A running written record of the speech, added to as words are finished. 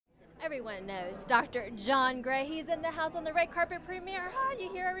Everyone knows Dr. John Gray. He's in the house on the red carpet premiere. Huh? You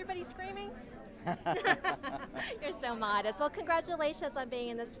hear everybody screaming? You're so modest. Well, congratulations on being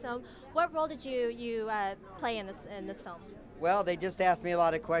in this film. What role did you play in this film? Well, they just asked me a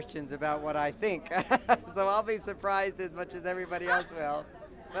lot of questions about what I think, so I'll be surprised as much as everybody else will.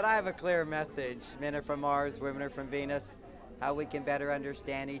 But I have a clear message. Men are from Mars, women are from Venus. How we can better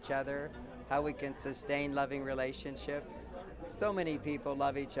understand each other, how we can sustain loving relationships. So many people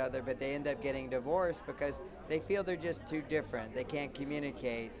love each other, but they end up getting divorced because they feel they're just too different. They can't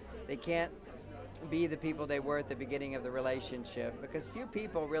communicate. They can't be the people they were at the beginning of the relationship, because few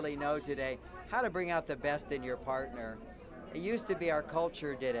people really know today how to bring out the best in your partner. It used to be our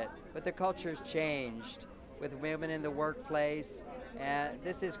culture did it, but the culture's changed with women in the workplace, and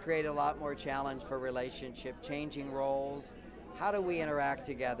this has created a lot more challenge for relationship, changing roles. How do we interact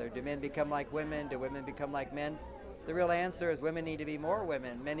together? Do men become like women? Do women become like men? The real answer is women need to be more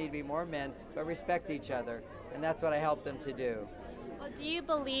women, men need to be more men, but respect each other, and that's what I help them to do. Well, do you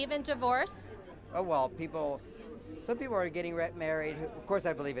believe in divorce? Oh, well, some people are getting married. Of course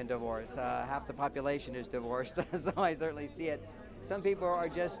I believe in divorce. Half the population is divorced, so I certainly see it. Some people are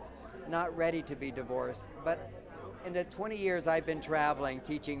just not ready to be divorced. But in the 20 years I've been traveling,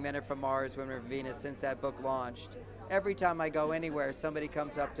 teaching Men Are From Mars, Women Are From Venus, since that book launched, every time I go anywhere, somebody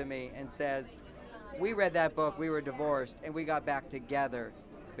comes up to me and says, "We read that book, we were divorced, and we got back together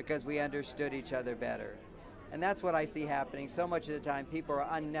because we understood each other better." And that's what I see happening. So much of the time, people are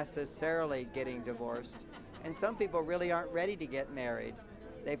unnecessarily getting divorced. And some people really aren't ready to get married.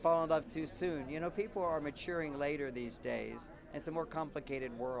 They fall in love too soon. You know, people are maturing later these days. It's a more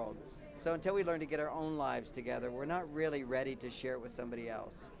complicated world. So until we learn to get our own lives together, we're not really ready to share it with somebody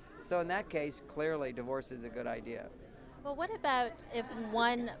else. So in that case, clearly divorce is a good idea. Well, what about if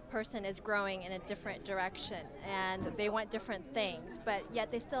one person is growing in a different direction and they want different things, but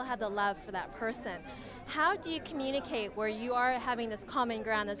yet they still have the love for that person? How do you communicate where you are having this common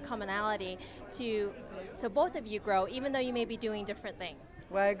ground, this commonality, so both of you grow, even though you may be doing different things?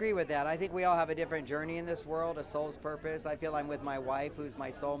 Well, I agree with that. I think we all have a different journey in this world, a soul's purpose. I feel I'm with my wife, who's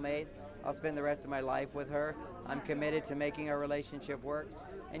my soulmate. I'll spend the rest of my life with her. I'm committed to making our relationship work.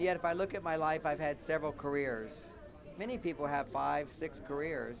 And yet, if I look at my life, I've had several careers. Many people have 5, 6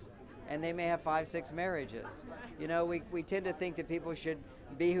 careers, and they may have 5, 6 marriages. You know, we tend to think that people should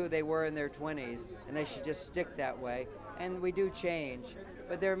be who they were in their 20s, and they should just stick that way. And we do change.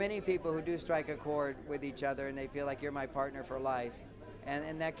 But there are many people who do strike a chord with each other, and they feel like you're my partner for life. And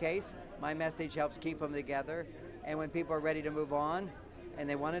in that case, my message helps keep them together. And when people are ready to move on, and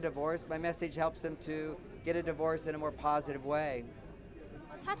they want a divorce, my message helps them to get a divorce in a more positive way.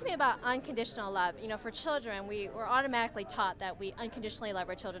 Talk to me about unconditional love. You know, for children, we're automatically taught that we unconditionally love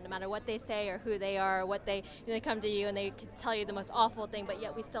our children, no matter what they say or who they are, or what they come to you and they can tell you the most awful thing, but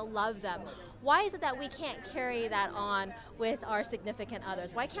yet we still love them. Why is it that we can't carry that on with our significant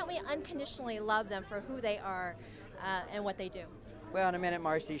others? Why can't we unconditionally love them for who they are and what they do? Well, in a minute,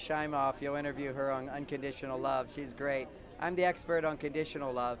 Marcy Shimoff, you'll interview her on unconditional love. She's great. I'm the expert on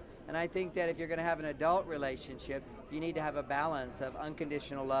conditional love. And I think that if you're going to have an adult relationship, you need to have a balance of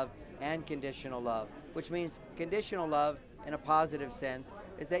unconditional love and conditional love, which means conditional love in a positive sense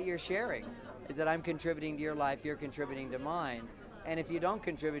is that you're sharing, is that I'm contributing to your life, you're contributing to mine. And if you don't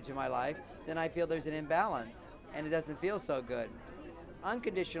contribute to my life, then I feel there's an imbalance and it doesn't feel so good.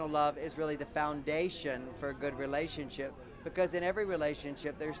 Unconditional love is really the foundation for a good relationship, because in every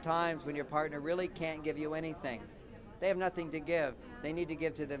relationship there's times when your partner really can't give you anything. They have nothing to give. They need to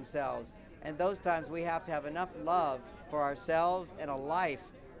give to themselves. And those times we have to have enough love for ourselves and a life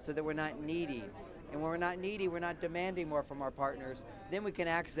so that we're not needy. And when we're not needy, we're not demanding more from our partners. Then we can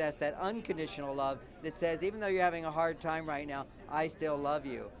access that unconditional love that says, even though you're having a hard time right now, I still love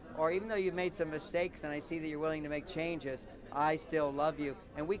you. Or even though you've made some mistakes and I see that you're willing to make changes, I still love you.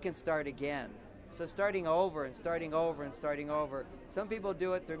 And we can start again. So starting over and starting over and starting over. Some people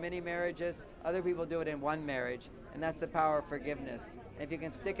do it through many marriages. Other people do it in one marriage. And that's the power of forgiveness. And if you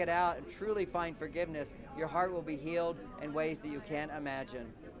can stick it out and truly find forgiveness, your heart will be healed in ways that you can't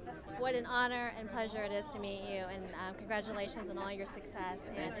imagine. What an honor and pleasure it is to meet you, and congratulations on all your success,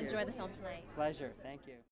 and enjoy the film tonight. Pleasure. Thank you.